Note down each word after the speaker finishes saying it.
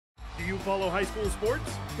you follow high school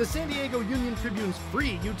sports? The San Diego Union Tribune's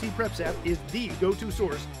free UT Preps app is the go-to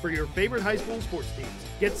source for your favorite high school sports teams.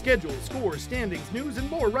 Get schedules, scores, standings, news, and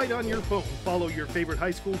more right on your phone. Follow your favorite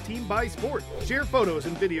high school team by sport. Share photos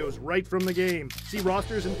and videos right from the game. See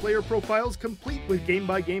rosters and player profiles complete with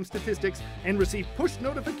game-by-game statistics and receive push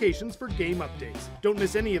notifications for game updates. Don't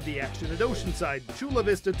miss any of the action at Oceanside, Chula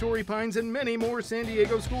Vista, Torrey Pines, and many more San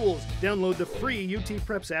Diego schools. Download the free UT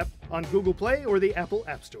Preps app on Google Play or the Apple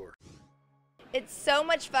App Store. It's so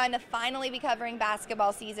much fun to finally be covering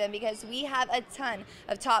basketball season because we have a ton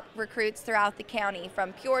of top recruits throughout the county,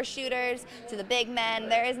 from pure shooters to the big men.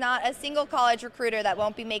 There is not a single college recruiter that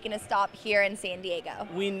won't be making a stop here in San Diego.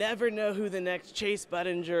 We never know who the next Chase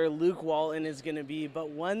Budinger or Luke Walton is going to be,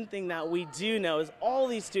 but one thing that we do know is all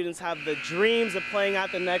these students have the dreams of playing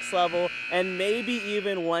at the next level and maybe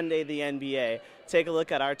even one day the NBA. Take a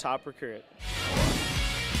look at our top recruit.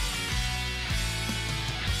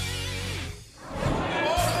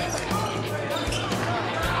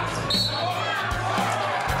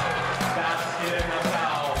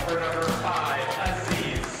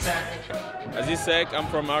 Aziz Seck, I'm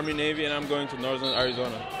from Army Navy and I'm going to Northern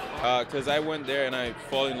Arizona. Because I went there and I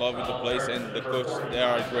fall in love with the place and the coach, they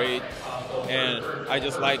are great. And I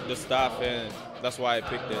just like the staff and that's why I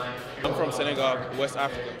picked it. I'm from Senegal, West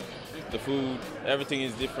Africa. The food, everything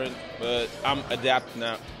is different, but I'm adapt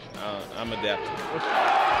now. I'm adapting.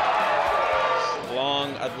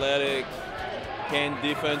 Long, athletic, can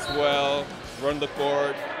defense well, run the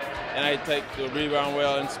court, and I take the rebound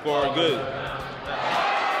well and score good.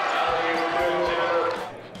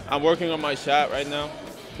 I'm working on my shot right now,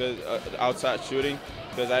 because outside shooting,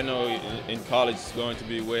 because I know in college it's going to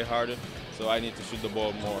be way harder, so I need to shoot the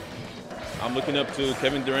ball more. I'm looking up to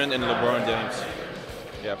Kevin Durant and LeBron James.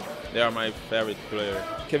 Yeah, they are my favorite player.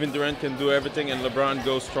 Kevin Durant can do everything and LeBron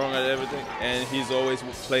goes strong at everything, and he's always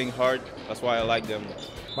playing hard. That's why I like them.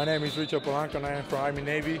 My name is Polanco and I am from Army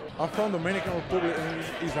Navy. I'm from Dominican Republic and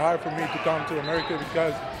it's hard for me to come to America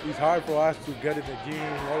because it's hard for us to get in the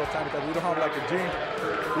gym all the time because we don't have like a gym.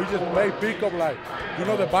 We just make pickup like, you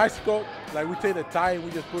know the bicycle? Like we take the tie and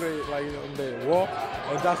we just put it like on the wall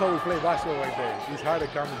and that's how we play basketball right there. It's hard to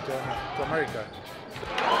come to America.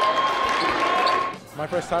 My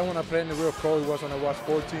first time when I played in the real pro was when I was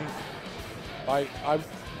 14. I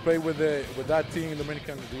played with that team in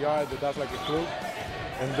Dominican DR, that's like a club.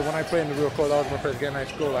 And when I played in the real pro, that was my first game. I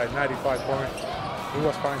scored like 95 points. It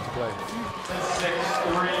was fun to play.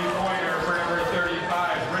 6-3-pointer for number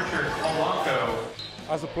 35, Richard Polanco.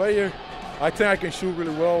 As a player, I think I can shoot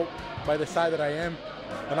really well by the side that I am,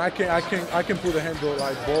 and I can put the handle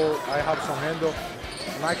like ball. I have some handle,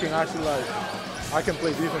 and I can actually I can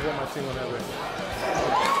play defense with my team whenever.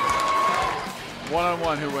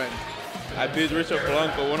 One-on-one, who wins? I beat Richard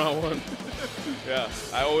Polanco one-on-one. Yeah,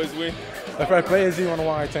 I always win. If I play Aziz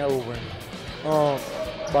one-on-one, I think I will win.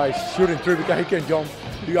 By shooting three because he can jump,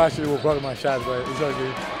 he actually will block my shots, but it's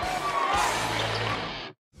okay.